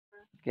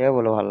কে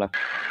বলো ভালো লাগে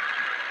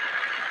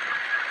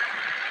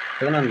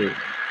নাকি?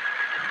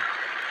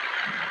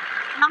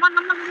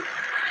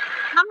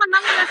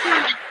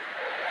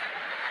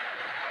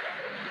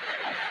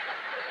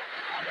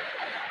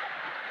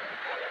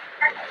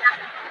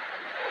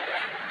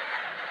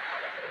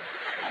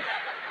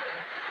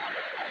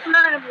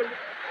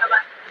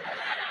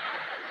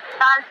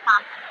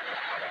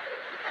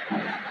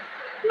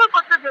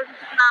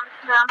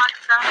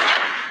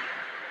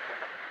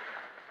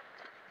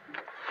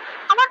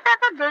 আমারটা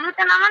এত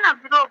দেরিতে নামে না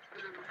বিরক্ত।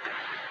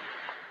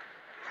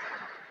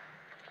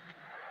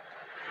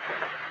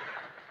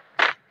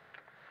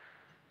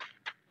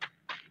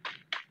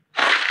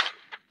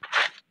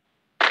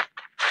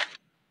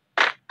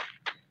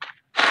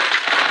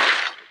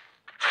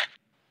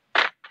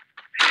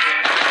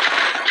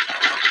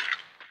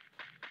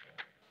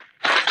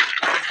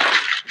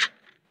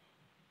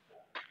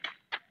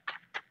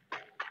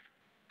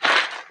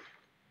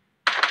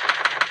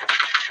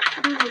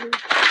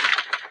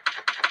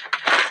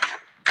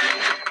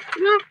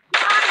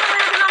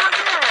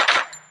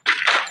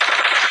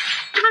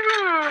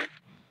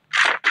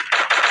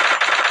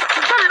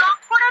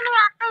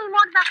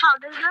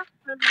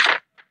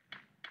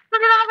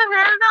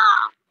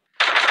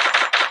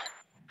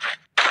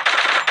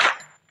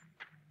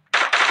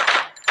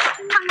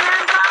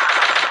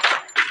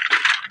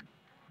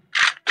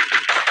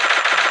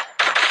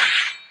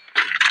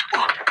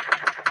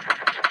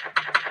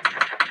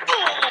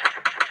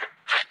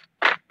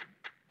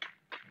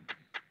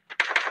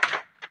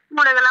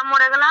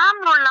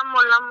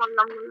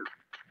 মরলাম।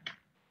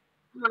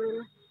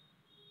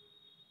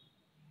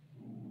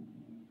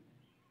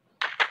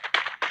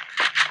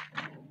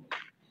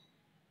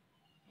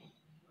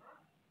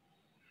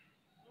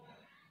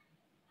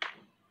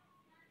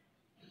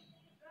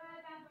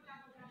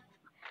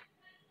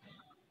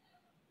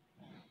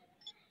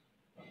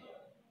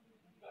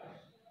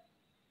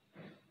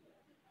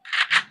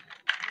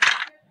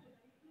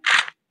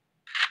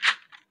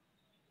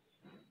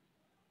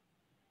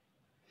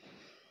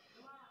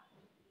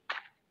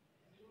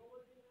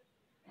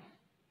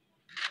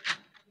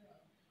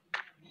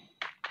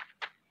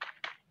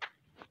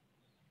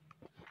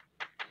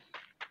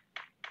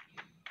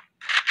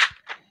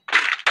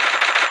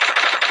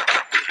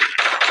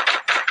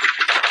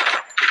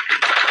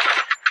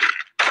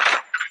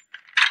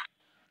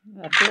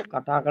 এত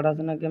কাটা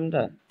আছে না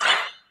গেমটা।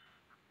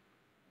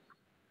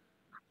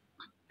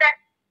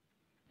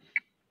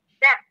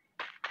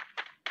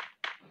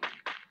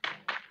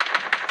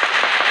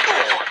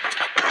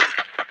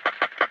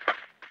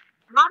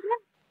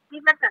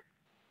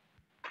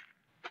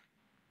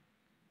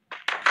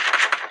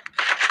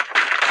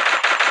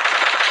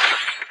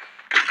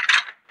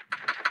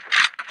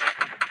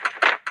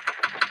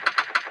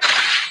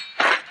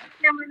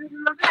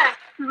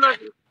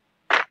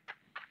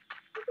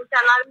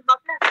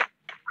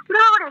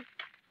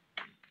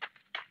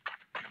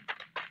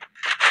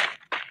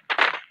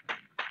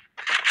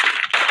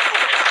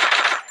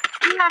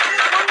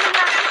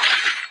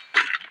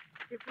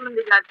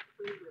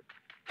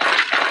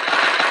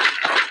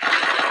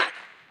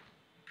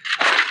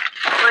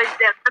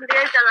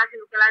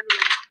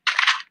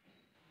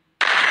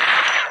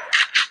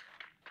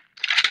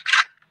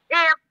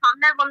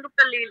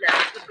 বন্দুকটা লিলে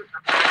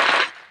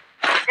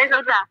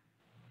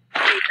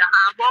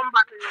বম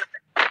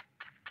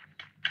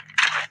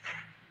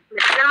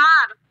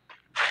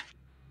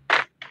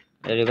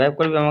রিভাইভ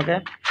করবি আমাকে?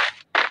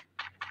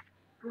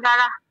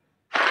 দাঁড়া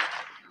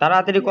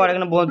তাড়াতাড়ি কর,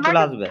 এখানে বোন চলে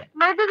আসবে।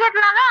 মেডিকেট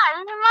লাগা,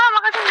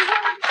 আমার কাছে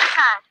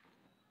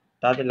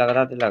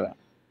তাড়াতাড়ি লাগা,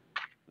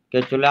 কে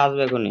চলে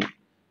আসবে এখনই।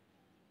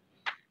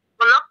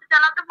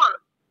 চালাতে বল।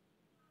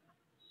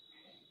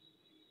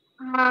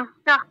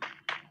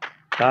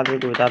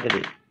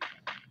 তাড়াতাড়ি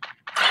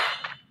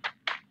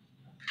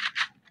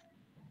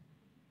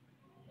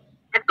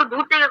একটু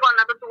দূর থেকে কর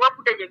না তো তুয়া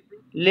ফুটে যাবে।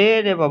 লে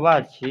রে বাবা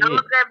আছি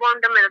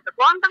বনটা মেরে তো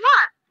বনটা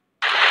মার।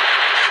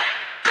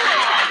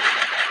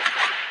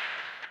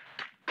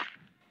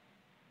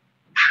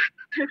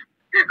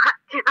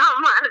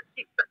 আমার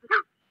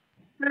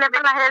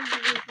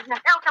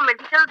ওকে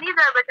মেডিকেল দিয়ে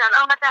দেবে বেচারা,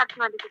 আমার কাছে আছে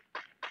মেডিকেল।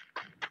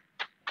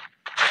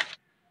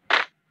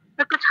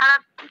 একটু ছাড়া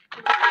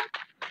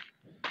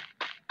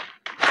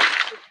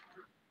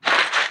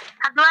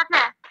হাত ধোয়া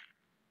আছে,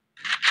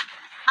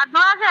 হাত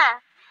ধোয়া আছে।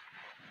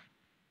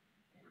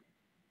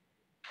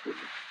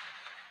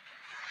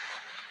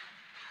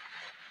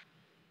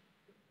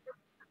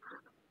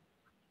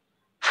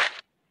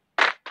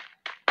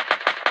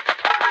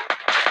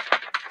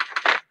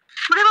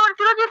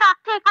 সুরজিৎ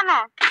আছে এখানে,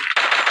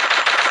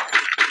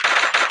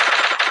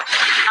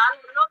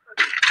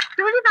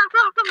 সুরজিৎ আছে,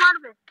 ওকে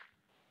মারবে।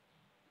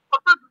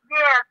 কত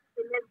দূরে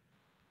আছে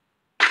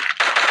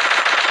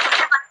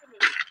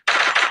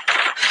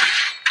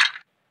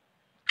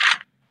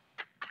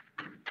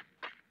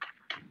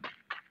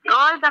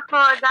ওই দেখো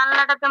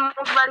জানলাটাতে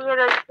মুখ বাড়িয়ে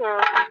রয়েছে।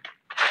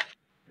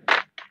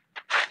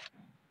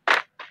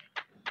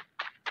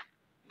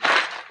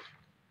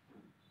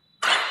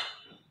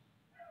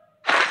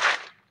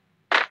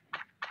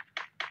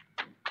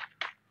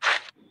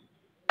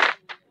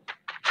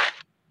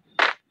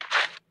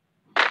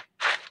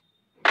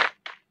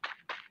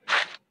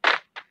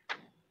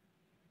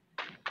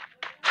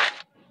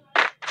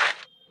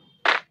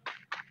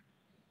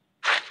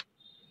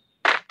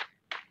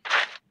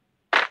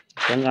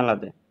 কোন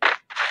জানলাতে?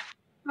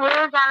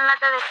 এই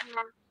জানলাটা দেখুন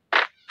না।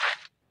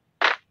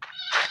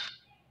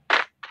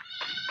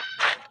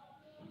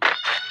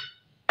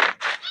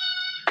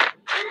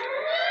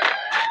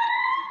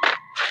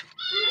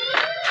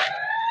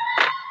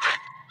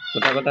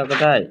 কোথায় কোথায়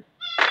কোথায়?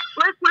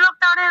 ওই ক্লক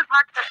টাওয়ারের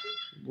ঘরটাতে।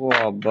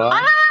 বাবা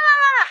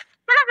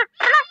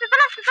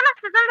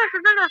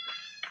চলে আসছে।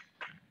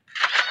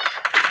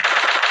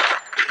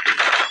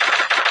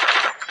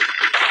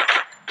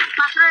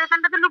 মাত্র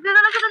এখানটাতে লুকিয়ে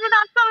গেল, সেটা যদি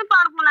আসতো আমি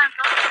পারবো না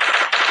একা।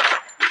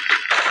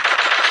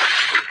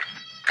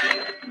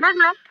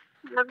 দেখলে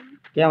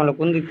কে মারলো?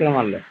 কোন দিক থেকে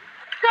মারলো?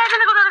 কে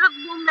এখানে কোথাও থেকে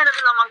বুম মেরে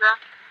দিল আমাকে।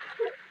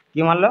 কি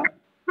মারলো?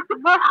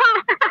 বুম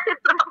মেরে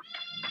দিল।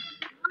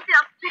 বুঝতে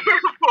আসছে।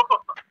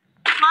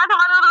 মাথা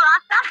মাথা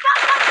আস্তে আস্তে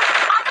আস্তে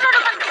আস্তে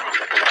দোকান থেকে।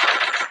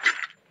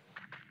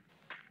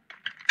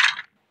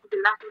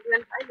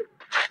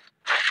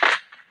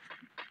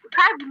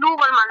 কোথায় ব্লু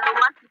বল মারলো?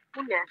 মার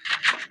স্কুলে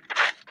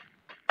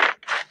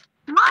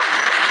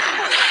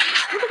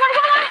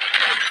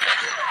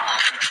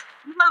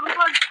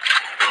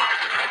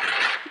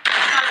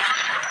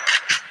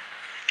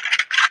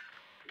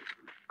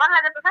ভালো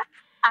লাগে তোকে?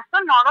 এত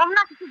নরম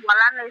না, কিছু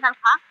বলার নেই।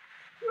 খা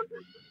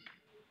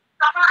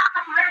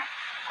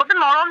কত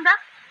নরম দেখ।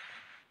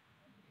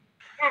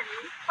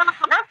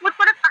 ফুট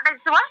করে কাটা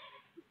দিতে বল।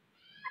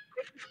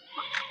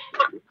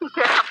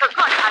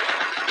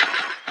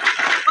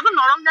 কত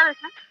নরম দেখ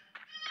এসে।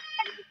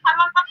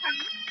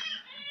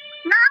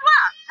 না গো,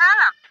 হ্যাঁ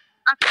না।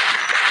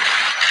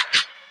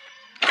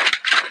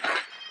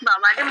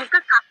 বাবা রে, মুখে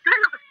থাকলে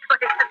নষ্ট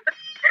হয়ে গেছে।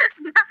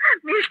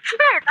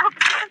 মিষ্টি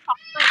তারপরে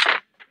শক্ত।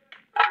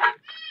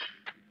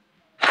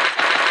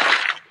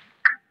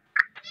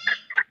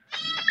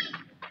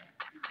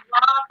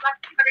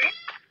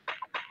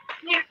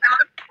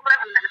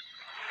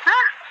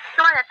 হ্যাঁ,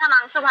 তোমার জ্যাঠা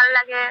মাংস ভাল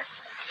লাগে।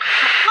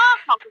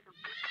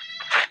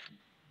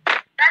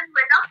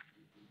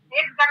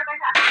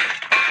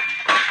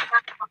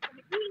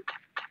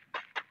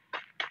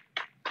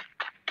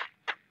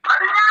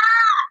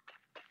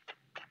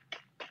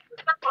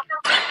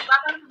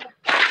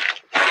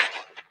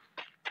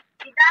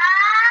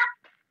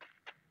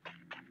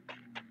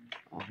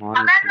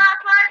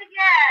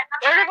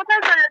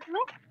 কোথায় চললে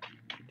তুমি?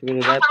 তুমি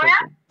রিভাইভ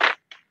করছো?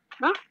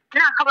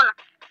 না খাবো না।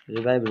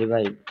 Revive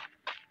revive.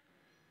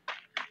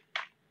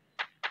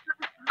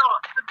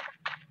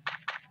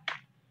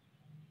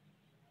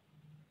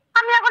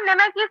 আমি এখন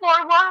নেমে কি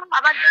করবো?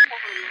 আবার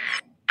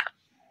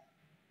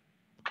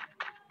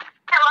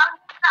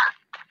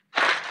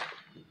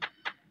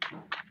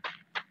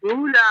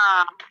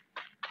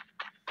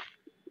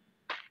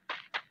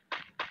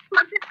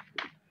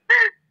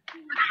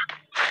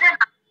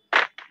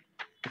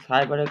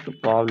সাইবারে একটু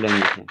প্রবলেম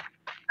আছে।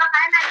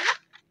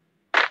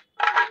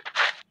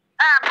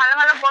 ভালো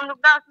ভালো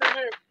বন্দুকটা আছে।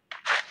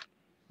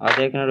 আর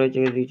এখানে রয়েছে,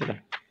 এদিকে চলে।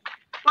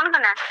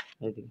 কোনখানে?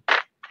 এদিকে।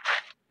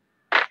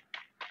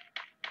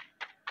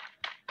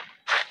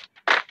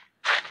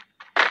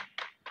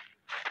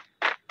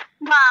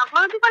 বাহ,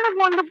 কোনো দোকানে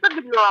বন্দুকটা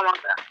দিল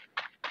আমাকে।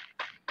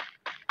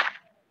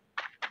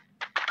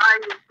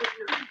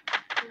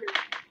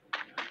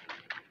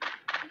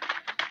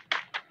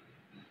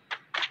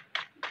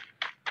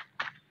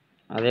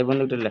 আর এই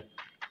বন্দুকটা লে।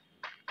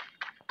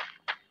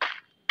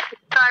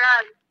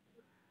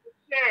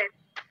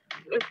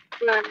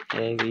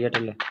 এই ইয়েটা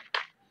লে।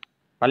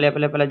 পালিয়ে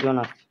পালিয়ে পালিয়ে জোন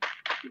আসছে।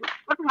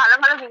 ভালো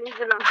ভালো জিনিস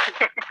দিল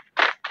আমাকে।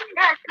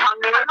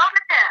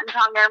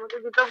 ঢঙ্গের মতো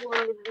দুটো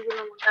বন্দুক দিল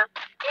আমাকে।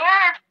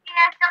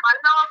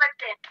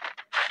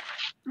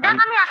 দেখ,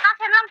 আমি একা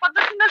খেললাম, কত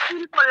সুন্দর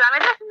ফিল করলাম।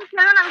 এটা তুমি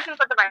খেলো না, আমি ফিল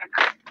করতে পারি না।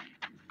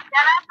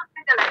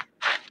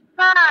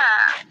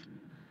 হ্যাঁ,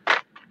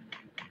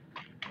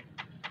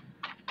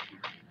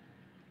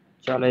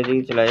 চল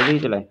এদিকে চলে,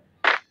 এদিকে চলে।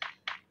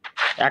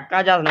 একা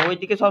যাস না,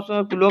 ওইদিকে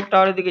সবসময় ক্লক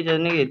টাওয়ারের দিকে যাস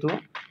নাকি তুই?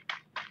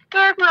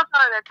 কে ক্লক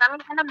টাওয়ার যাচ্ছে? আমি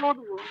এখানে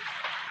লুটবো।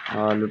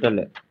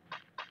 লুটালে।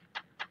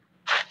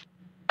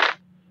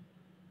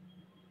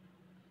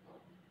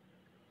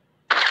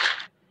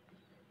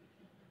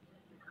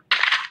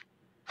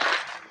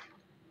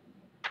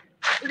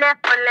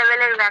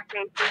 লেভেলের ব্যাগ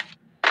পেয়েছি।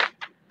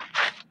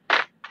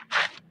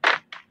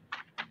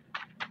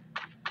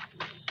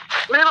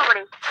 ওরে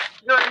বাবারে,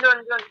 জোন জোন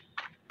জোন।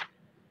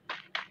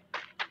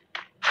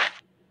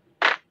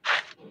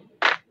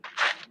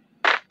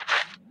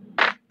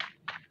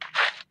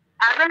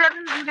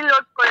 অ্যাভেলেবল গুলি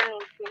লোড করে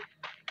নিয়েছি,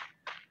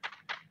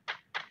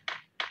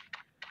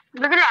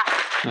 বুঝলা?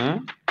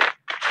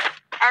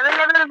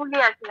 অ্যাভেলেবল গুলি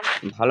আছে।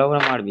 ভালো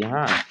করে মারবি,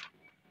 হ্যাঁ?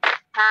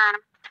 হ্যাঁ,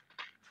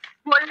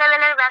 ফুল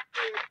লেভেলের ব্যাগ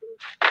পেয়েছি।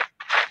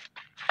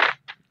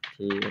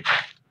 ঠিক আছে।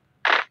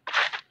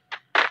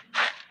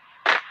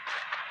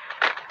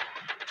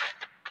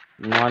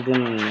 9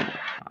 জন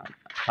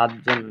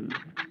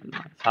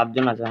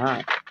 7জন আছে, হ্যাঁ।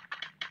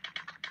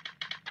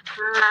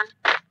 হ্যাঁ,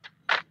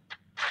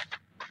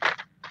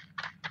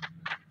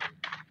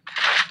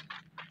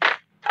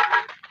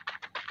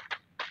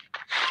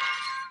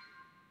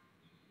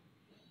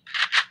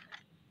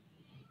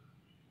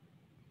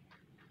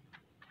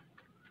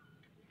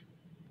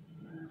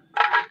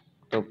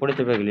 তো পড়ে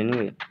চেপে গেলি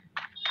নিবি?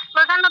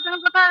 কোথায় তুমি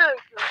কোথায়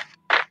রয়েছো?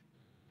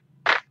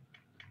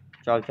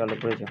 চল চল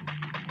পড়ে চল।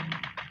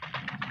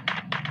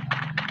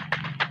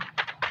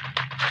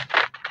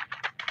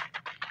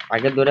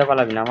 আগে দৌড়ে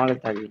পালাবি না, আমাকে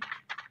থাকবি।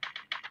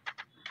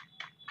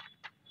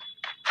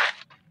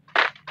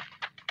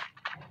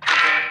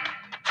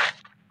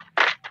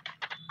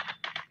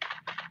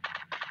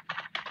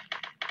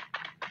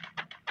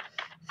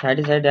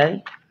 সাইডে সাইডে আয়,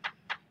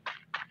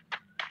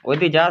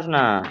 ওইদিকে যাস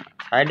না,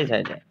 সাইডে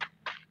সাইডে।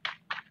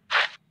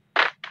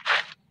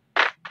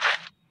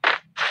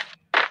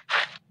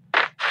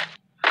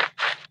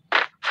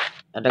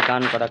 একটা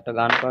গান কর, একটা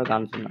গান কর,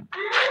 গান শোনা।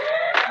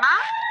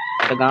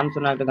 একটা গান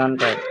শোনা, একটা গান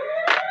কর।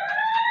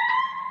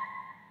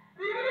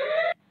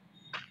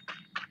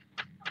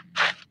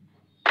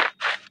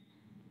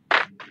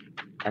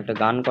 একটা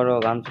গান করো,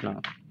 গান শোনাও।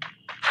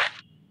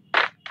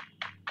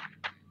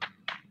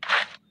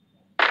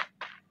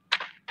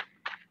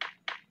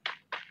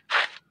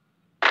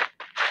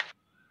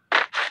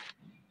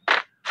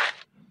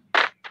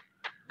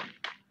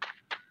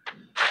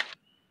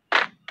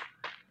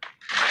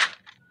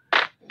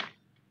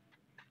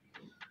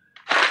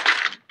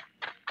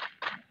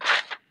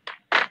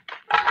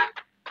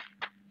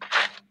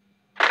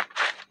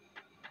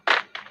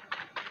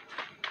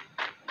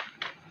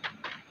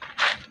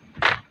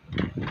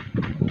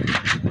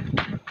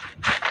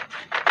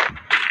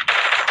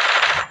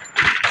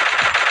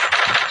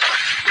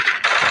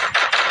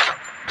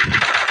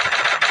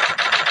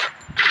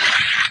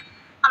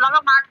 আমাকে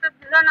মারতে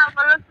দিলে না,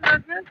 বলো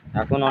যে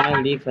এখন অনেক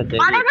রিস্ক আছে।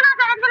 অনেকজন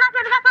আছে, একজন আছে,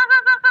 এদিকে আসো,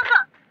 আসো, আসো, আসো।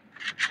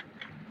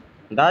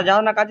 দাদা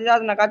যাও না, কাছে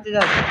যাস না, কাছে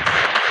যাস,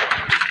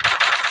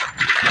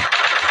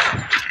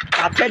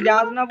 কাছে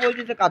যাস না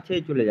বলছি, সে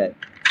কাছেই চলে যায়।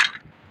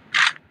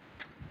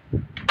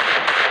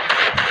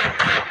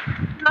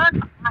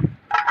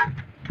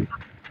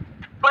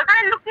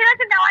 ওখানে লুকিয়ে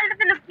রয়েছে,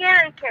 দেওয়ালটাতে লুকিয়ে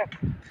রয়েছে।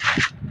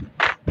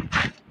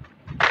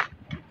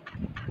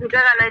 ঢুকে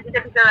গেল, এদিকে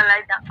ঢুকে গেল,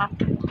 এই দেখো।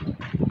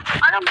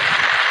 আরে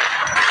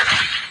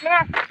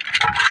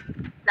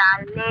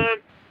ডালের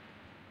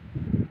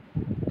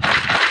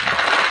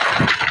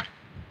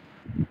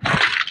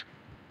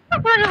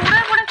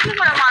উড়ে উড়ে কি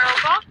করে মারো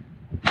গো?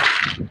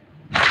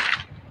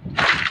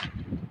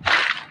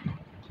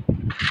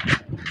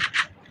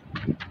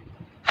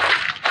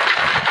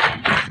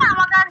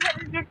 আমাকে আর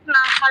হেল্প দিস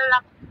না,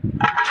 পারলাম।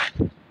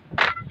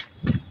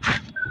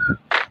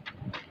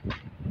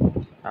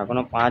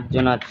 এখনো 5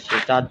 জন আছে,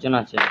 4 জন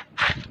আছে।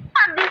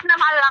 আর দিস না,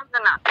 পারলাম তো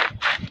না।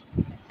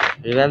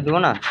 রিভাইভ দেবো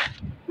না?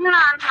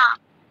 না না,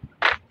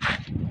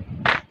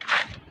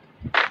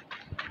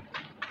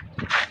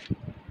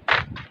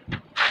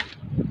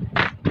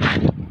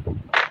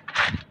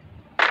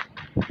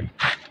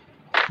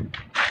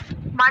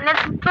 মানে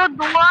দুটো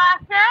দুয়ো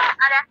আছে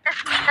আর একটা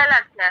সিঙ্গেল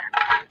আছে,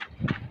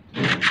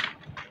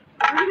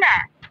 বুঝলে?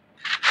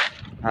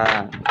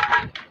 হ্যাঁ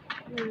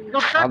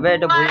দুটো হবে।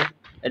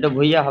 এটা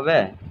ভুইয়া হবে?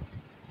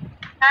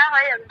 হ্যাঁ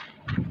হয়ে যাবে।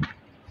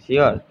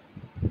 শিওর?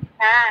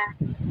 হ্যাঁ,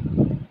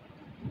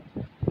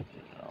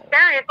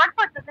 কেন রেকর্ড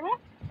করছো তুমি?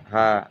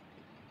 হ্যাঁ।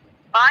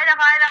 হয়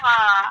দেখো, হয় দেখো।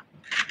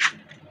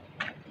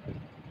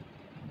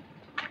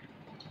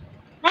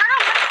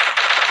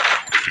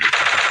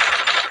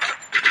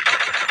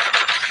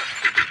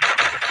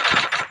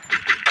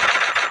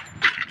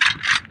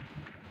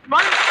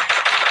 বল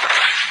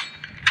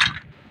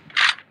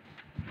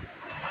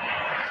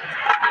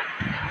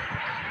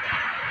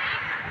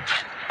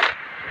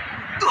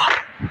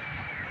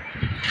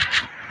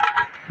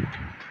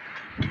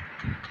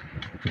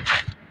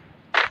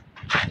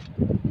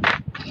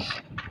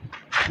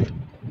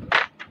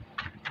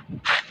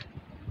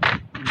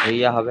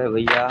भैया হবে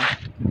भैया।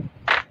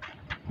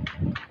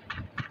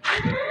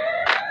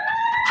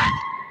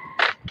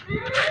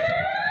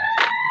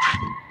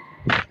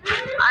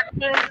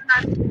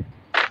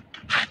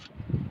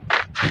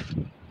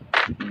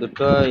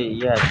 দুটো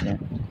ইয়ে আছে,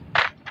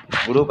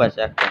 গ্রুপ আছে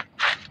একটা।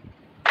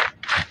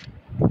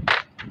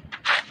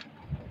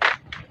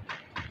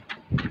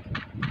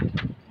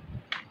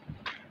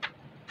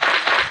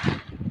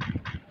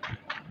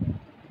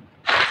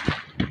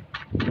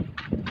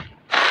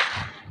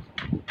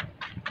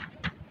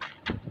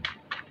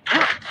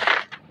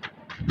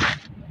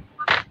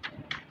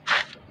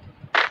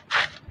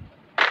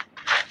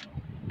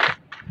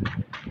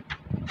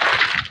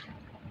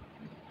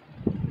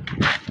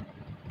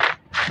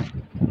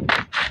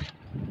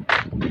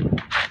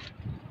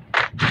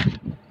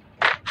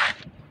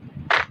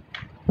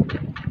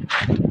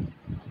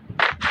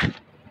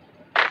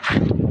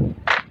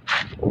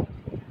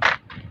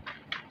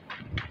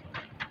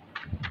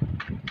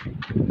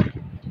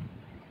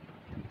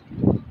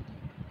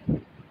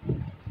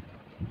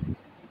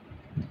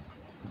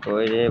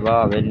 ওই রে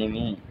বাবা,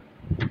 বেনিমি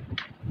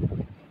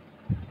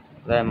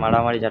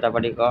মারামারি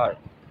ঝাঁটাপাটি কর।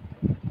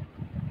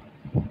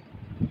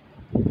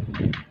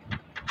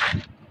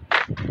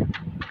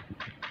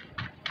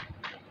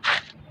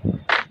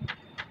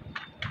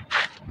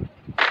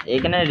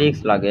 এখানে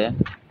রিস্ক লাগে,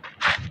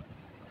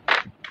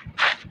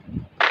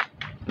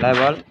 লাই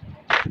বল।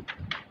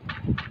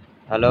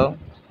 হ্যালো,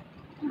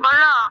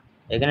 বলো।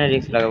 এখানে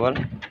রিস্ক লাগে বল,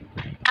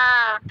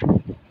 হ্যাঁ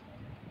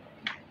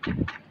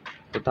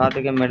কোথা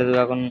থেকে মেরে দেবো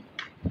এখন,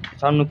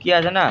 সব নুকিয়ে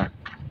আছে না।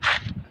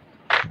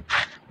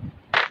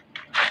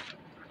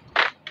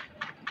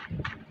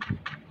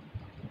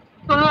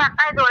 তুমি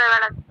একাই দৌড়ে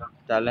বেড়াচ্ছ।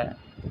 তাহলে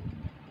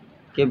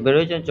কে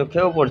বেরোচ্ছে,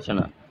 চোখেও পড়ছে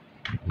না।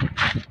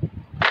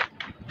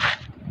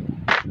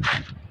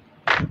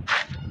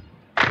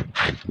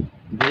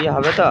 বিয়ে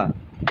হবে তো?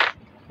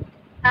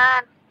 হ্যাঁ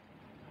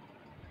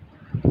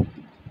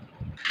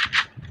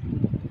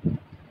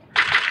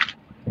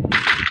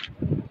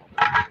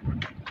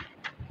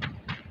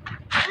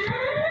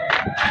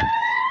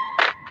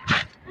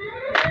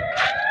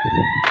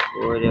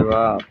ওরে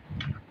बाप,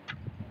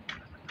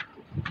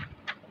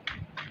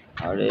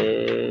 अरे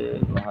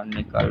बाहर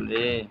निकाल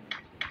रे।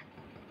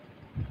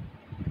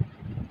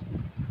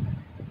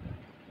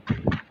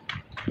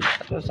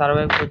 তো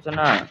সার্ভাইভ করছে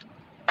না,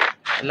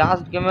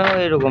 লাস্ট গেমেও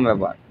এরকম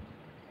ব্যাপার।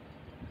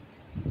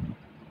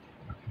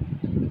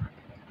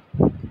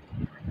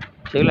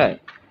 ঠিক নয়?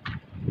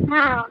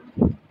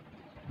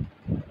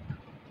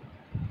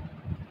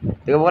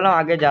 তোকে বললাম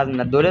আগে যাস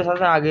না, দৌড়ে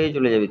সবসময় আগেই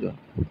চলে যাবি তো।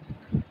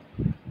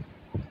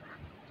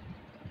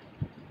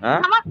 হ্যাঁ,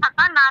 আমার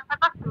থাকা না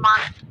থাকা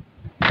সমান।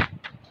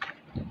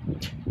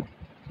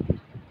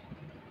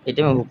 এই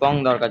টাইমে হুকং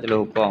দরকার ছিল,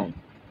 হুকং,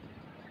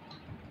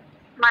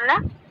 মানে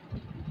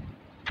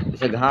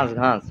সে ঘাস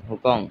ঘাস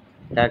হুকং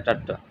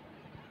ক্যারেক্টারটা।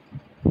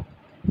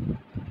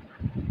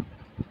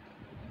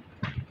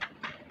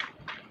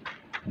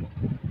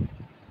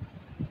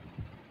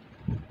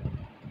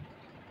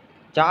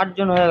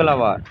 চারজন হয়ে গেল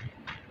আবার,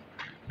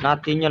 না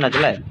তিনজন আছে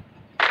লাই।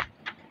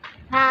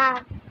 হ্যাঁ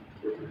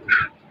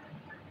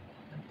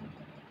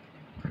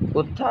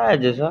কোথায়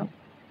আছে সব?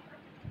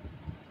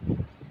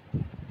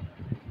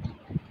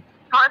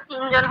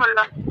 তিনজন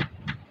হলো।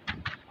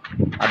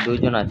 আর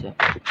দুইজন আছে,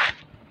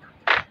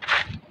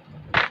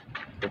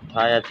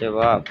 কোথায় আছে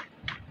বাপ?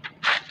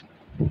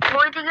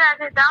 ওই দিকে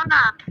আছে, যাও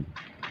না।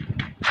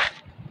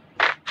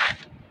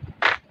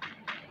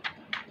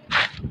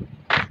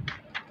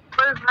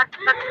 ওই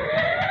ঘরটা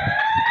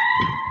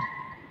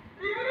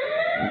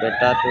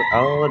बेटा तो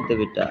आओ दे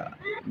बेटा,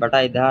 बेटा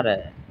इधर है।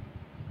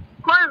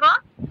 কই গো?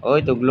 ওই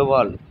তো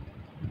গ্লোবাল।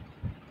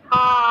 ও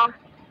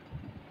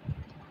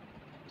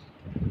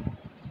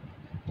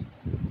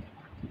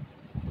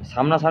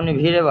সামনাসামনি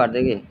ভিড় এবার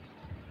দেখি।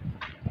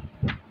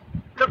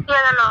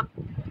 লুকিয়ে গেল।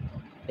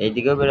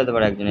 এইদিকেও বেরোতে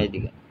পারে একজন,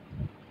 এইদিকে।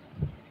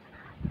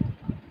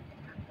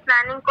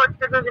 প্ল্যানিং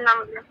করছে দুজন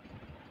মিলে।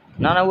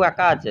 না না, ও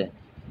একা আছে।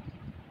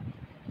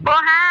 ও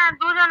হ্যাঁ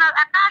দুজন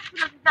একা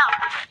ছিল, যাও।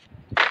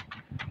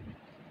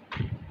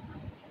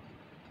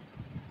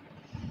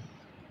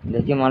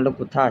 দেখি মালটা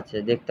কোথায় আছে,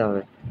 দেখতে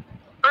হবে।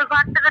 ওই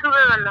ঘর থেকে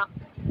ঢুকে গেল।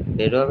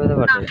 বেরোবে তো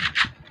বটে।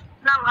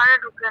 না ঘরে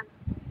ঢুকে।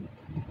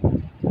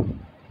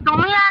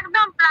 তুমি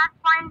একদম প্লাস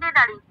পয়েন্টে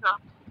দাঁড়িয়েছ,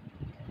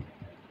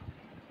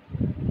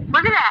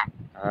 বুঝলে?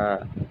 হ্যাঁ,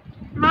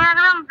 তুমি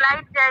একদম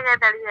ব্রাইট জায়গায়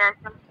দাঁড়িয়ে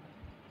আছো,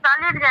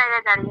 সলিড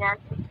জায়গায় দাঁড়িয়ে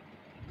আছো।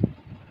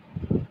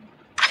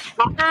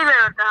 ওকেই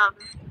বেরোতে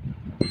হবে।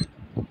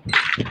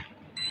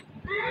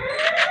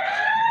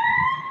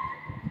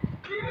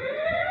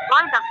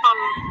 ওই দেখো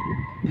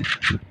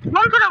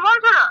বলছিল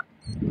বলছিল।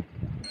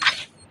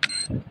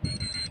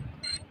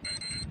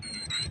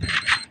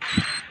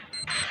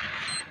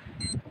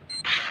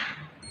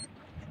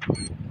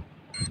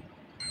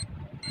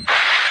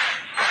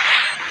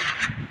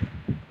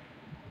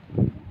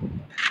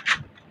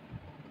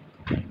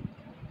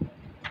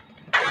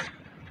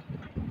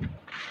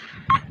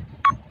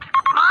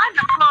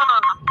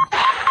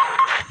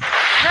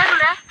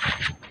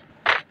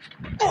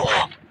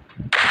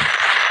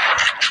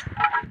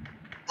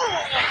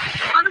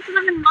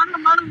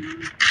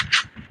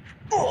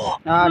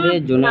 আরে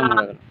জোনে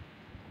মরে গেল।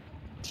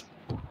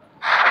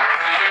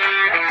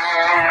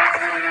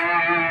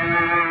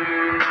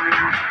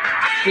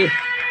 কি